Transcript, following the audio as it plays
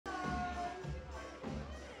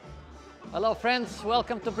Hello friends,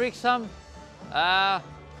 welcome to Brixham.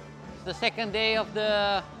 It's the second day of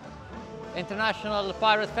the International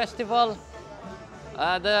Pirate Festival.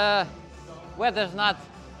 The weather's not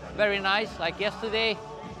very nice like yesterday,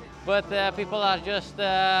 but people are just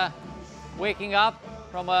waking up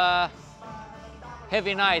from a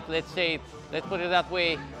heavy night, let's put it that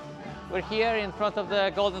way. We're here in front of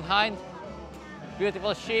the Golden Hind,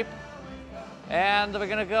 beautiful ship, and we're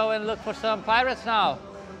gonna go and look for some pirates now.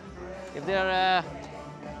 If they're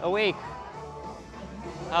awake,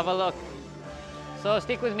 have a look. So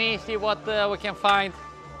stick with me, see what we can find.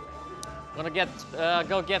 I'm gonna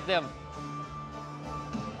go get them.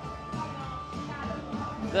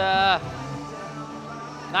 The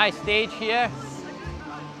nice stage here,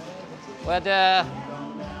 where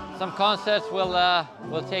some concerts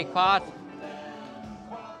will take part.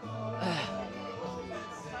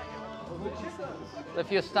 A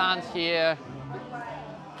few stands here.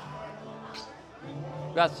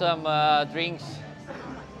 Got some drinks,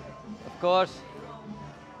 of course.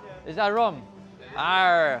 Is that rum?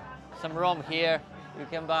 Some rum here. You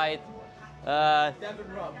can buy it.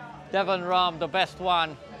 Devon rum, the best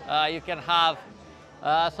one you can have.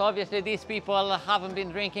 So obviously these people haven't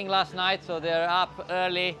been drinking last night, so they're up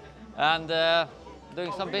early and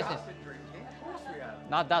doing some business.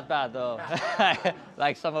 Not that bad though,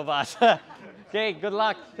 like some of us. Okay, good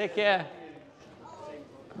luck. Take care.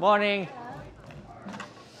 Morning.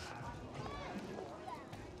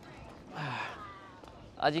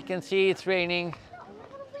 As you can see, it's raining.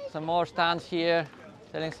 Some more stands here,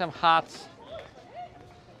 selling some hats.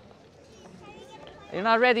 You're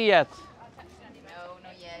not ready yet? No,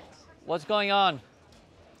 not yet. What's going on?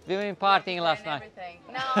 We've been partying last night. Everything.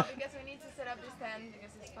 No, because we need to set up this tent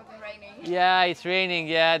because it's fucking raining. Yeah, it's raining.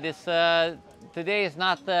 Yeah, today is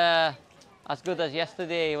not as good as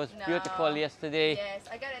yesterday. It was beautiful yesterday. Yes,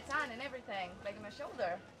 I got a tan and everything, like in my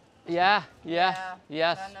shoulder. Yeah.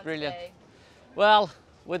 Yes, brilliant. Today. Well,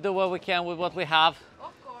 we'll do what we can with what we have.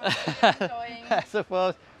 Of course, enjoying. I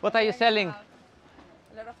suppose. What are you selling? A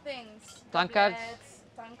lot of things. Tankards?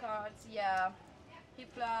 Tankards, yeah.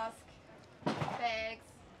 Hip flask, bags.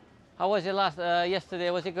 How was it yesterday?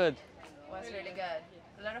 Was it good? It was really good.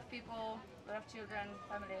 A lot of people, a lot of children,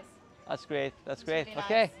 families. That's great. That's great. Really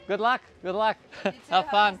okay. nice. Good luck. Good luck. You too, have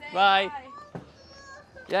fun. a nice day. Bye. Bye.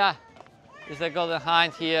 Yeah. There's the Golden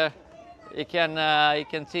Hind here. You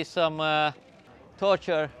can see some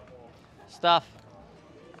torture stuff.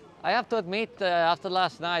 I have to admit, after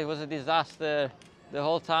last night, it was a disaster. The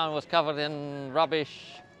whole town was covered in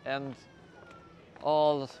rubbish and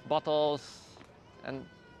all bottles, and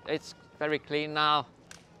it's very clean now.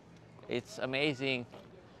 It's amazing.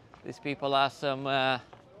 These people are some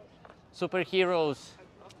superheroes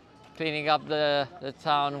cleaning up the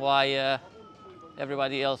town while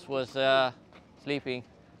everybody else was sleeping.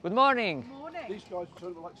 Good morning. These guys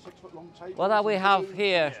turn like 6-foot-long tables. What do we have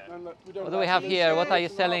here? What do we have here? What are you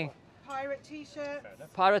selling? Pirate t-shirts.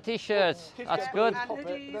 Pirate t-shirts. That's good. And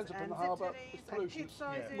hoodies and zip Pollution. hip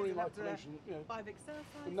sizes. Marine and life up to pollution. Five XL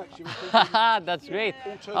And size. next year That's great.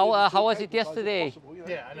 How was it yesterday?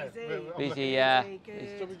 Yeah, I know. Busy, yeah.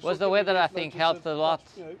 Good. Was the weather, I think, helped a lot.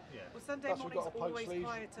 Well, Sunday morning's always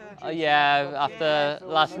quieter. Yeah, after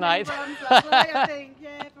last night. Runs last night, I think.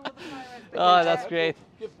 Yeah, for all the pirates. Oh, that's great.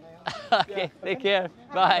 Okay, take care.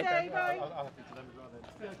 Bye. Bye.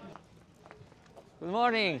 Good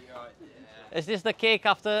morning. Is this the cake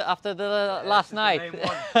after the last night?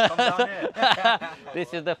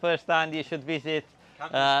 This is the first time you should visit.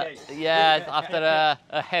 Yeah, after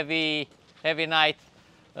a heavy night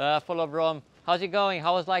full of rum. How's it going?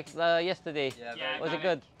 How was yesterday? Yeah, was it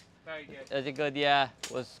good? Very good. Was it good? Yeah,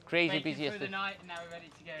 it was crazy busy Through the yesterday. night and now we're ready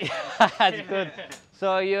to go. That's good.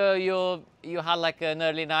 So you had like an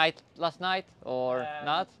early night last night or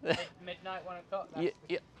not? Midnight, 1 o'clock.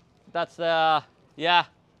 That's yeah,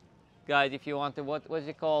 guys. If you want to, what was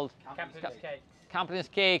it called? Captain's cake. Captain's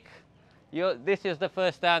cake. This is the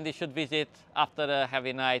first stand you should visit after a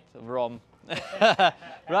heavy night of rum.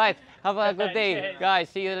 Right. Have a good day, Cheers. guys.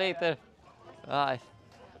 See you later. Right.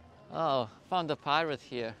 Oh, found a pirate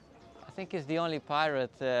here. I think he's the only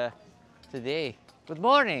pirate today. Good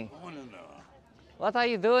morning. What are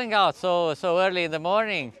you doing out so early in the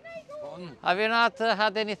morning? Have you not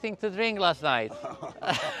had anything to drink last night?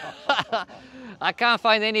 I can't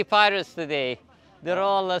find any pirates today. They're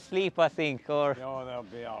all asleep, I think, or Yeah, they'll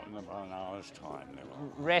be out in about an hour's time. They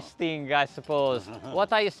will. resting, I suppose.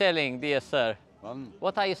 What are you selling, dear sir?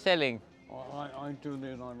 What are you selling? I do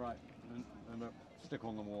this, I write, and stick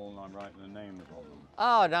on the wall and I write the names on them.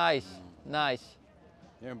 Oh, nice, nice.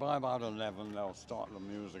 Yeah, by about 11 they'll start the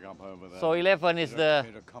music up over there. So 11 is It'll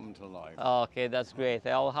come to life. Oh, okay, that's great.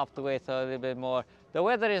 I'll have to wait a little bit more. The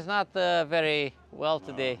weather is not very well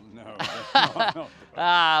today. No,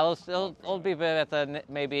 not It'll be better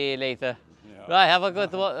maybe later. Yeah. Right, have a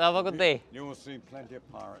good day. You will see plenty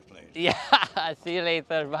of pirate planes. Yeah, see you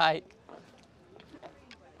later. Bye.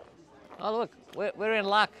 Oh look, we're in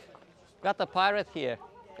luck. Got a pirate here,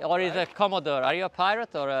 or is a commodore? Are you a pirate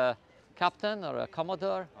or a captain or a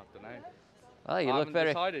commodore? I don't know. Oh, you I look haven't very.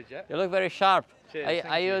 decided yet. You look very sharp. Cheers, Are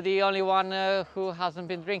thank you you. the only one who hasn't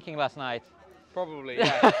been drinking last night? Probably,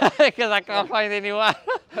 yeah. Because I can't find anyone.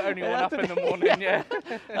 Only one up in the morning, yeah.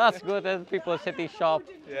 That's good. There's people sitting shop.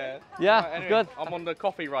 Yeah. Yeah, Right, anyway, good. I'm on the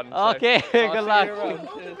coffee run. So Okay, I'll good see luck. you around.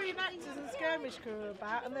 All the Cheers. reenactors and skirmish crew are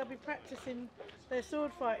about, and they'll be practicing their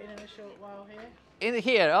sword fighting in a short while here. In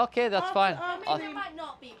here, okay, that's fine. There might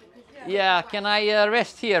not be because Yeah, can I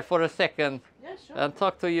rest here for a second Yeah, sure. and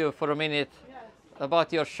talk to you for a minute Yes.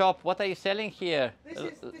 about your shop? What are you selling here? This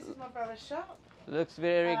is my brother's shop. Looks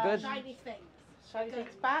very good. shiny things. Shiny things,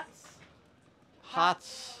 bats,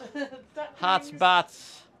 Hats, ducklings,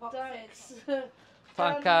 bats, Boxes. ducks,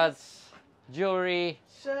 tankards, jewelry,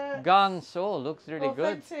 shirts, guns. Oh, looks really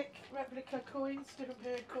good. authentic replica coins, different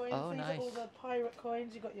period coins. Oh, These nice. are all the pirate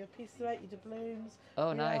coins. You've got your piece of 8, your doubloons, Oh,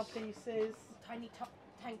 your nice. pieces, Tiny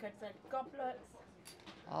tankards and goblets.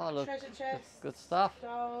 Oh, look, treasure chests, good stuff.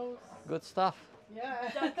 dolls. Good stuff.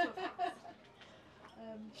 Yeah.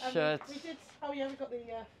 And Shirts. We did. Oh yeah, we've got the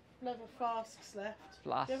leather flasks left.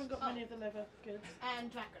 Flasks. We haven't got many of the leather goods.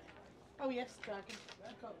 And dragon. Oh yes, dragon.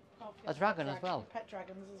 We've got half A dragon as well? Pet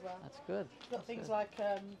dragons as well. That's good. We've got things good. like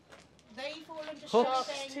They fall under Hooks. shiny sharks'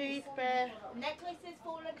 things. teeth, bear. Necklaces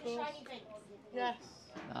fall under Cool. shiny things. Yes.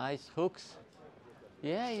 Nice hooks.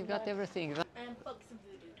 Yeah, you've got everything. And books and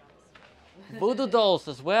voodoo dolls. Voodoo dolls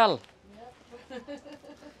as well.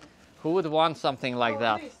 Who would want something like Oh,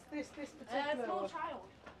 that? This A particular small one. child.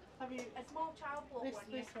 Have you? A small child bought This one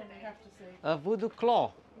one you yesterday. have to see. A voodoo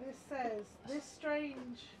claw. This says this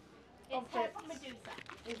strange It's object. from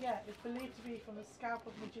Medusa. Is believed to be from the scalp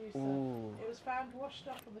of Medusa. Ooh. It was found washed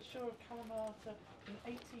up on the shore of Kalamata in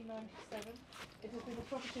 1897. It has been the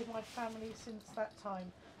property of my family since that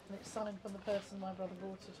time, and it's signed from the person my brother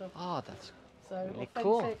bought it of. Oh, that's So really authentic.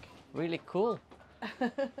 cool. Really cool.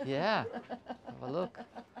 Yeah. Have a look.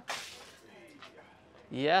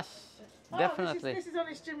 Yes, Oh, definitely. This is on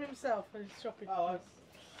his gym himself and his shopping. Hello.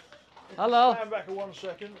 Hello. Stand back for 1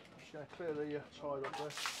 second. Just going to clear the tide up there.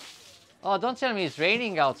 Oh, don't tell me it's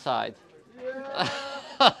raining outside. Yeah,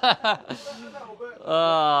 a little bit.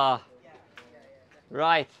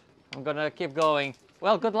 Right. I'm gonna keep going.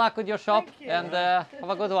 Well, good luck with your shop Thank you. and have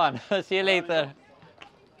a good one. See you later.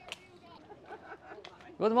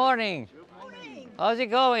 Good morning. Morning. How's it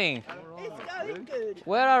going? It's going good.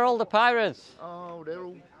 Where are all the pirates? Oh, they're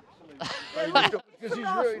all Because he's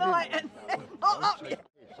last really night and not up yet.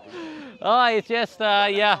 Oh, it's just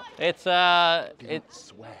yeah. It's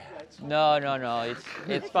no.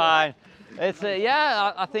 It's fine. It's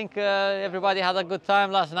yeah. I think everybody had a good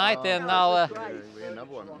time last night, and now Another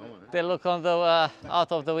one. they look on the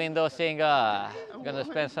out of the window, saying, "I'm gonna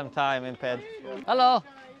spend some time in bed." Hello.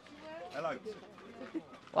 Hello.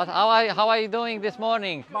 What? How are you doing this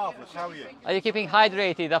morning? Marvellous, how are you? Are you keeping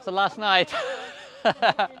hydrated after last night? I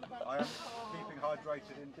am keeping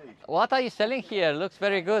hydrated indeed. What are you selling here? Looks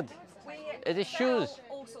very good. Is it sell shoes?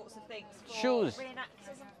 all sorts of things for Shoes.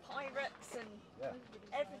 reenactors and pirates and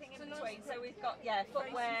everything in between. So we've got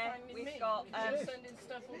footwear, we've got Sending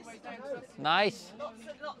stuff all the way down to us. Nice.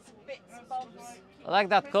 lots of bits and bobs. I like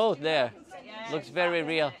that coat there. Yeah, Looks very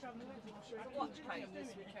real. It's a watch coat this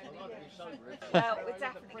weekend. Well, we're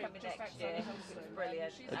definitely coming next year. It was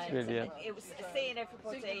brilliant. That's And brilliant. It was seeing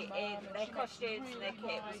everybody in their costumes and their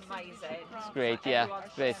kit was amazing. It's great, yeah. Everyone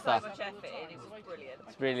It's great put stuff. So much effort in. It was brilliant.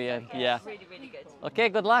 It's brilliant, yeah. Really, really good. Okay,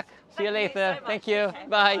 good luck. See you Thank you later. so much. Thank you. Okay,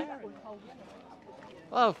 Bye.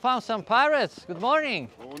 Well, found some pirates. Good morning.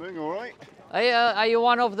 Morning, all right. Are you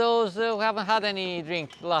one of those who haven't had any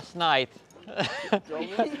drink last night?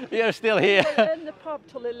 You're still here. In the pub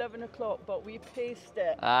till 11 o'clock, but we paced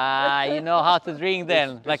it. Ah, you know how to drink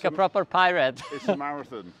then, like a proper pirate. It's a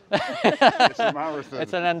marathon. It's a marathon.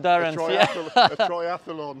 It's an endurance, a yeah.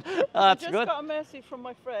 triathlon. That's I just good. got a message from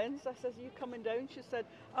my friends. I said, "Are you coming down?" She said,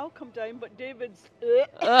 "I'll come down, but David's."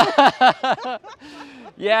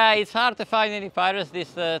 Yeah, it's hard to find any pirates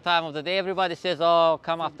this time of the day. Everybody says, "Oh,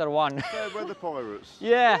 come after one." Fair weather pirates.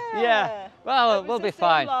 Yeah. Well, It was we'll the be same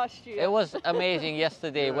fine. last year. It was amazing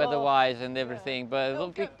yesterday, weather-wise and everything, but It'll it'll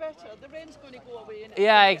be. get better. The rain's going to go away. And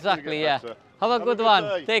Yeah, it'll get exactly. get Yeah. better. Have a good one.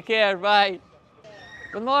 day. Take care. Bye.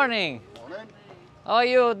 Good morning. Morning. How are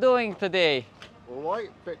you doing today? All right,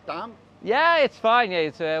 bit damp, Yeah, it's fine. Yeah,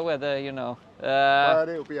 it's weather, you know. but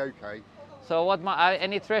it'll be okay. So what?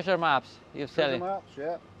 Any treasure maps you're Treasure selling? maps,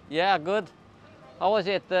 yeah. Yeah, good. How was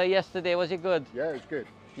it yesterday? Was it good? Yeah, it was good.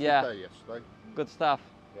 Yeah. Good day yesterday. Good stuff.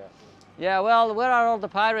 Yeah. Yeah. Well, where are all the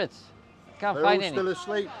pirates? Can't They're find all any. still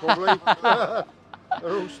asleep, probably.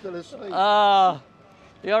 They're all still asleep.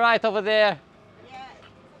 You're right over there. Yeah.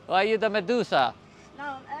 Or are you the Medusa? No,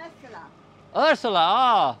 I'm Ursula.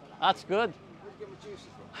 Ursula. Oh, that's good.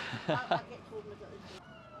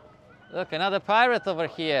 Look, another pirate over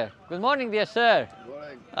here. Good morning, dear sir. Good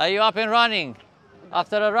morning. Are you up and running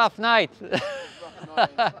after a rough night?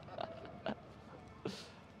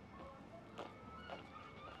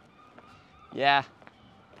 Yeah,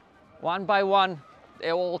 one by one,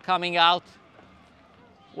 they're all coming out.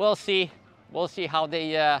 We'll see. We'll see how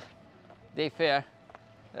they fare.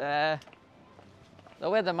 The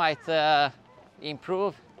weather might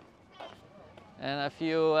improve in a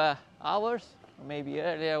few hours, maybe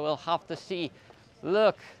earlier. We'll have to see.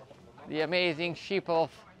 Look, the amazing ship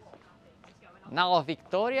of Nao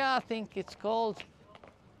Victoria, I think it's called.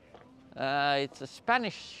 It's a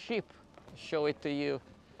Spanish ship. I'll show it to you.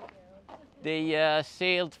 They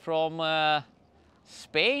sailed from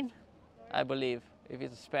Spain, I believe. If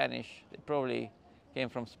it's Spanish, it probably came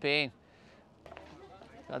from Spain.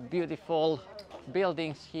 Got beautiful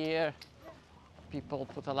buildings here. People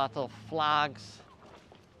put a lot of flags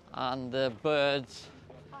and birds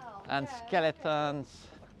and skeletons.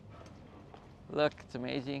 Look, it's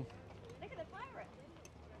amazing. Look at the pirate.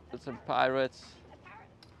 There's some pirates,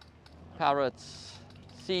 parrots,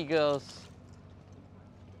 seagulls,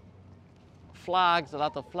 flags, a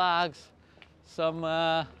lot of flags, some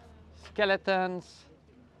skeletons,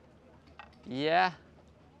 yeah,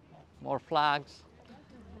 more flags.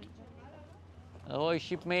 Ahoy,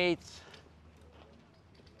 shipmates.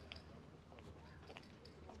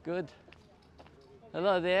 Good.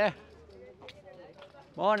 Hello there.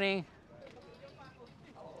 Morning.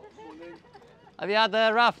 Have you had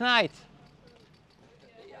a rough night?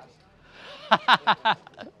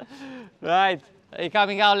 Right. Are you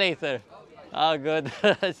coming out later? Oh, good.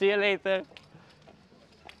 See you later.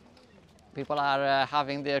 People are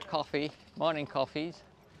having their coffee, morning coffees.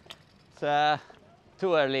 It's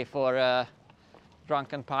too early for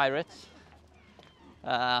drunken pirates.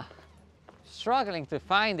 Struggling to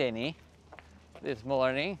find any this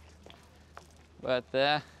morning, but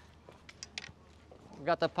we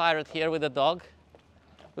got a pirate here with a dog.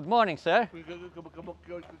 Good morning, sir.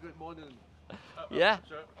 Good morning. Yeah,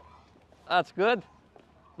 Sir. that's good.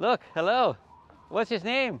 Look, hello. What's his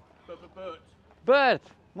name? Bert. Bert.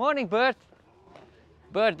 Morning, Bert.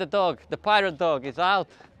 Bert the dog, the pirate dog, is out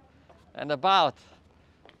and about.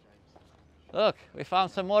 Look, we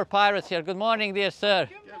found some more pirates here. Good morning, dear sir.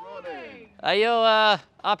 Good morning. Are you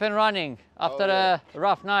up and running after yeah. a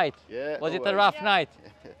rough night? Yeah, Was it a always. rough night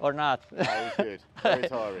or not? That was good. Very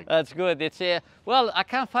tiring. That's good. It's well, I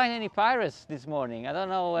can't find any pirates this morning. I don't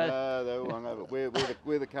know. They're all hungover.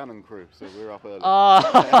 We're the cannon crew, so we're up early.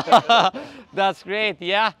 Oh, that's great.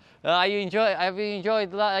 Yeah. Have you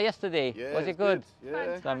enjoyed yesterday? Yeah, Was it it's good? Yeah.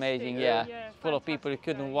 It's amazing. Yeah. Yeah. Yeah, Full of people who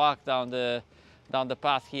fantastic couldn't day. walk down the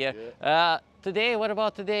path here. Today, what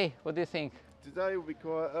about today? What do you think? Today will be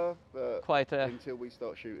quieter, but Quieter. until we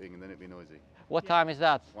start shooting, and then it'll be noisy. What time is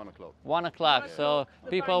that? 1 o'clock. 1 o'clock. Yeah. So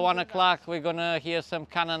The people, bangs 1 of o'clock, we're gonna hear some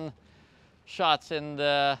cannon shots, and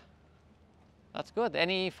that's good.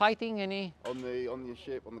 Any fighting? Any? On the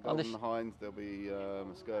ship, on the On the Golden Hinds, there'll be a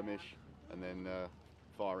skirmish, and then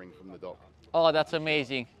firing from the dock. Oh, that's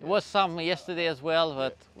amazing. It was some yesterday as well,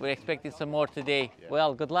 but we're expecting some more today. Yeah.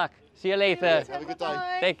 Well, good luck. See you later. Have a good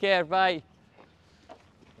day. Take care. Bye.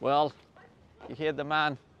 Well, you hear the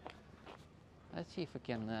man. Let's see if we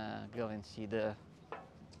can go and see the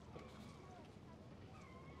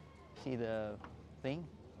thing,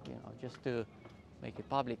 you know, just to make it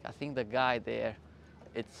public. I think the guy there,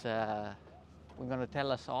 it's we're gonna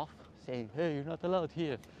tell us off, saying, hey, you're not allowed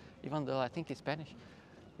here, even though I think he's Spanish.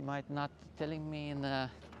 He might not telling me in.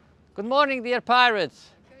 Good morning, dear pirates.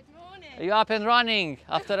 Good morning. Are you up and running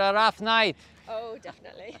after a rough night? Oh,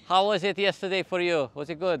 definitely. How was it yesterday for you? Was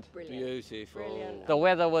it good? Brilliant. Beautiful. Brilliant. The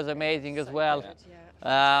weather was amazing as well. Good, yeah.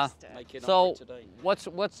 Uh, Fantastic. Making so, up for it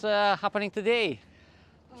today. what's happening today?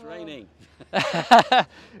 It's raining.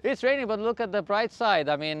 It's raining, but look at the bright side.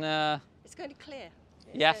 I mean, It's going to clear.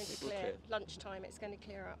 It's Yes. going to clear. Lunchtime, it's going to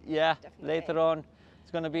clear up. yeah, Definitely. later on,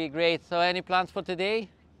 it's going to be great. So, any plans for today?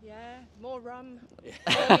 Yeah, more rum,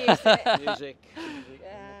 more music. Music.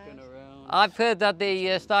 Yeah. Walking around. I've heard that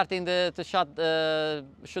they starting to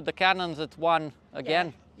shoot the cannons at 1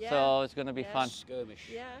 again. Yeah. So it's going to be Yeah. fun. Skirmish.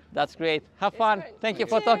 Yeah. That's great. Have It's fun. great. Thank you You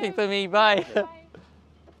for too. talking to me. Bye. Bye.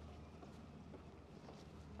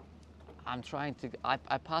 I'm trying to.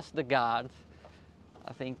 I passed the guard.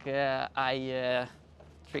 I think I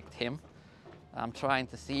tricked him. I'm trying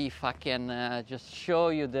to see if I can just show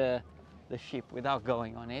you the ship without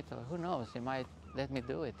going on it. Or who knows? He might let me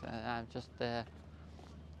do it. I'm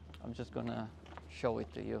just gonna show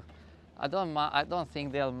it to you. I don't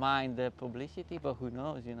think they'll mind the publicity, but who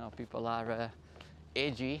knows? You know, people are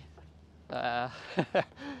edgy,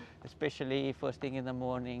 especially first thing in the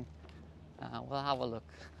morning. We'll have a look,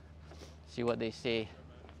 see what they say.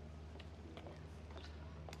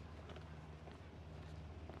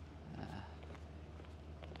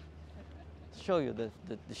 Show you the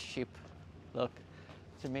ship. Look,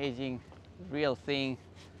 it's amazing, real thing,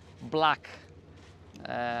 black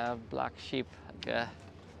ship, like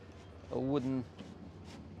a wooden.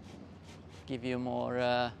 Give you more.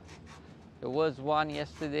 There was one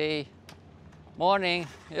yesterday morning.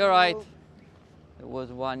 You're right. There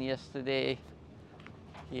was one yesterday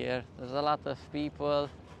here. There's a lot of people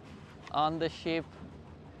on the ship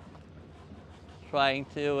trying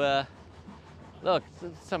to look.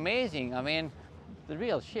 It's amazing. I mean, the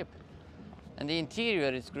real ship, and the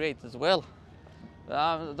interior is great as well.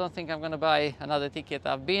 I don't think I'm going to buy another ticket.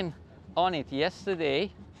 I've been on it yesterday.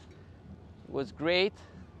 It was great,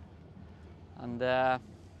 and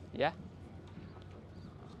yeah.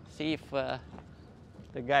 See if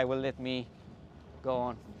the guy will let me go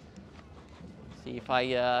on. See if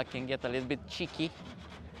I can get a little bit cheeky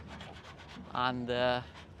and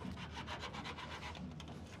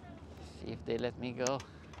see if they let me go.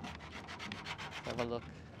 Have a look.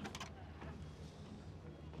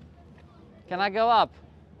 Can I go up?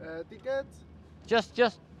 Tickets? Just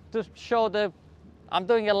to show the. I'm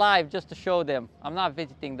doing a live just to show them. I'm not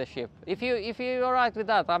visiting the ship. If you're alright with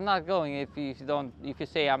that, I'm not going. If you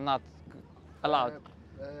say I'm not allowed.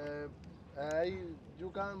 You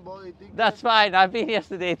can buy a ticket. That's fine. I've been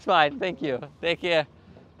yesterday. It's fine. Thank you. Take care.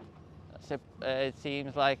 So, it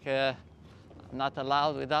seems like I'm not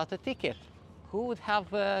allowed without a ticket. Who would have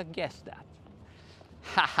guessed that?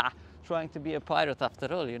 Haha. Trying to be a pirate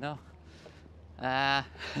after all, you know.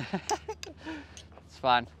 It's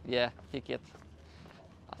fun. Yeah, ticket.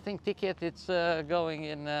 I think ticket. It's going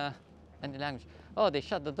in any language. Oh, they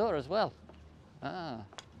shut the door as well. Ah.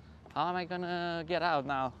 How am I gonna get out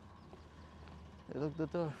now? Look the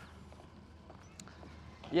door.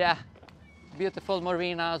 Yeah, beautiful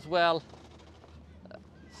marina as well.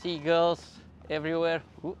 Seagulls everywhere.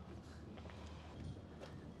 Ooh.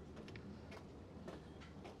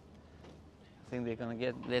 I think they're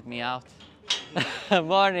gonna let me out.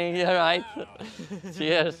 Morning, you're right.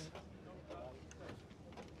 Cheers.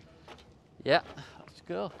 Yeah, let's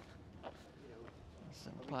go.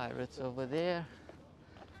 Some pirates over there.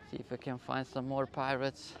 See if I can find some more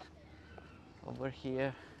pirates over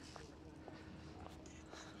here.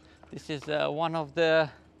 This is one of the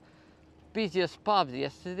busiest pubs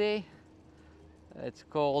yesterday. It's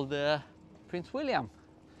called Prince William.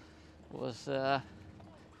 It was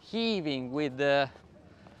heaving with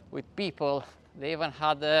people. They even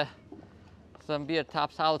had some beer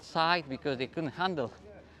taps outside because they couldn't handle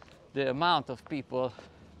the amount of people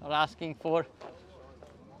are asking for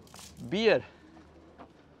beer.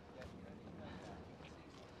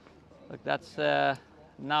 Look, that's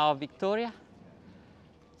now Victoria.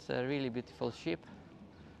 It's a really beautiful ship.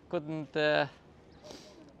 Couldn't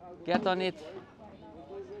get on it.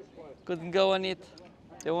 Couldn't go on it.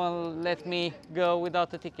 They won't let me go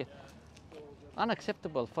without a ticket.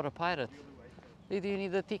 Unacceptable for a pirate. Do you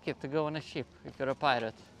need a ticket to go on a ship if you're a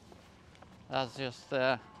pirate? That's just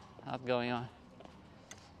not going on.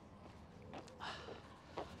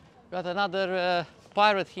 Got another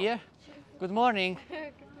pirate here. Good morning.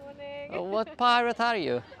 Good morning. What pirate are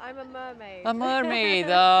you? I'm a mermaid. A mermaid.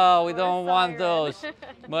 Oh, we Or a don't want siren. those.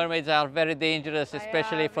 Mermaids are very dangerous,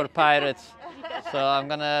 especially for pirates. So I'm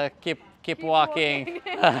gonna keep walking.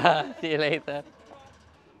 See you later.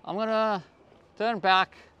 I'm gonna turn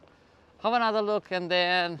back, have another look, and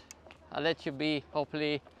then I'll let you be.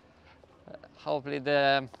 Hopefully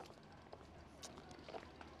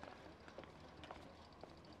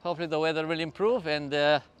the weather will improve and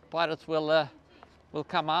the pirates will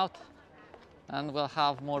come out, and we'll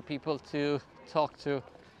have more people to talk to.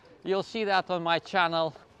 You'll see that on my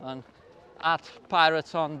channel on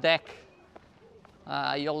 @piratesondeck.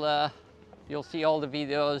 You'll see all the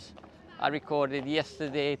videos I recorded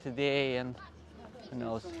yesterday, today, and who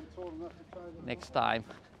knows, next time.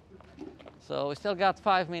 So we still got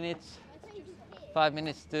 5 minutes. 5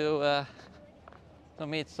 minutes to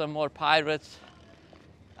meet some more pirates.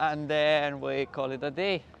 and then we call it a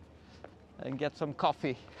day and get some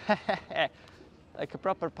coffee. Like a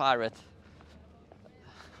proper pirate.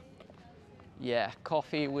 Yeah,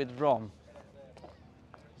 coffee with rum.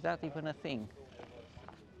 Is that even a thing?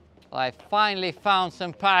 I finally found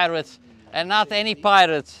some pirates, and not any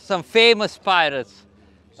pirates, some famous pirates.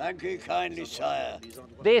 Thank you kindly, sire.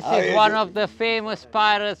 This is one of the famous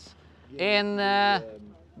pirates in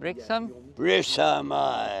Brixham. Brixham,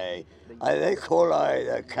 they call I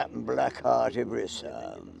the Captain Blackheart of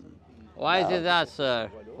Brixham. Why is it that, sir?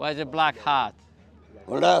 Why is it Blackheart?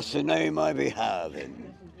 Well, that's the name I be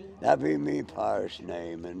having. That be me pirate's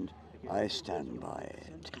name, and I stand by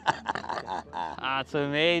it. That's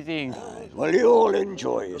amazing. Well, you all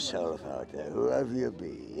enjoy yourself out there, whoever you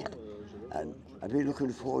be. And I've been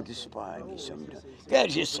looking forward to spying you sometime.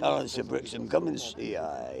 Get yourselves to Brixham, come and see,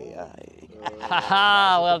 aye.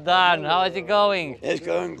 Well done. How is it going? It's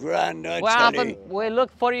going grand, I What tell happened? you. We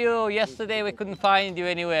looked for you yesterday, we couldn't find you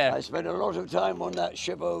anywhere. I spent a lot of time on that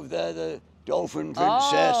ship over there, the Dolphin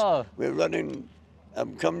Princess. Oh. We're running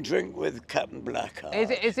Come Drink with Captain Blackheart.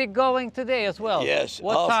 Is it going today as well? Yes,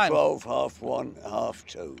 What half time? 12, half 1, half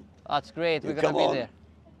 2. That's great. You We're going come to be on. there.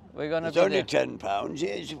 We're going to It's be only there. £10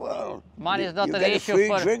 as well. Money is not you an get issue a free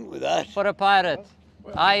for, drink with that. for a pirate.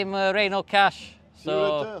 I'm Reno Cash.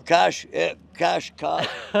 So, Cash, yeah, cash card.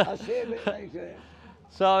 I'll see you a bit later.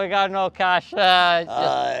 so we got no cash. Aye.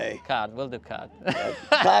 Just card. We'll do card.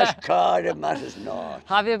 Cash card, it matters not.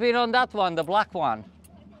 Have you been on that one, the black one?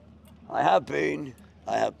 I have been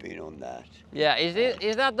on that. Yeah.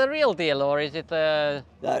 Is that the real deal, or is it That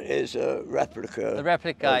is a replica. the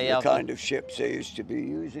replica? Of Yeah. the kind of ships they used to be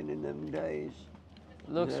using in them days.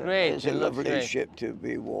 Looks great. It's it a looks lovely great. ship to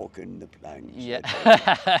be walking the planks. Yeah.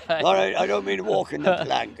 All right, I don't mean walking the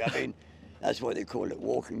plank. I mean, that's what they call it,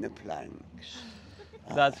 walking the planks.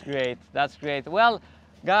 That's great. That's great. Well,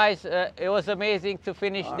 guys, it was amazing to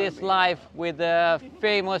finish this live with the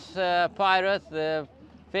famous pirate,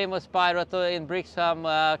 in Brixham,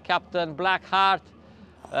 Captain Blackheart.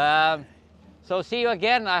 So see you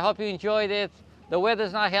again. I hope you enjoyed it. The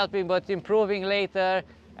weather's not helping, but improving later.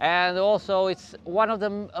 And also, it's one of the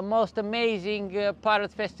most amazing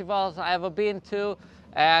pirate festivals I ever been to.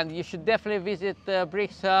 And you should definitely visit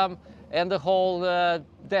Brixham and the whole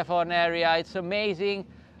Devon area. It's amazing.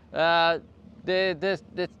 The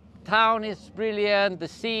town is brilliant. The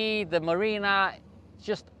sea, the marina.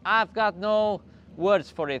 Just, I've got no words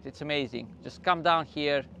for it. It's amazing. Just come down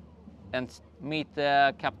here and meet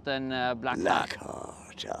Captain Blackheart.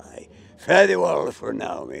 Blackheart, aye. Fare thee well for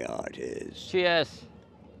now, me heart is. Cheers.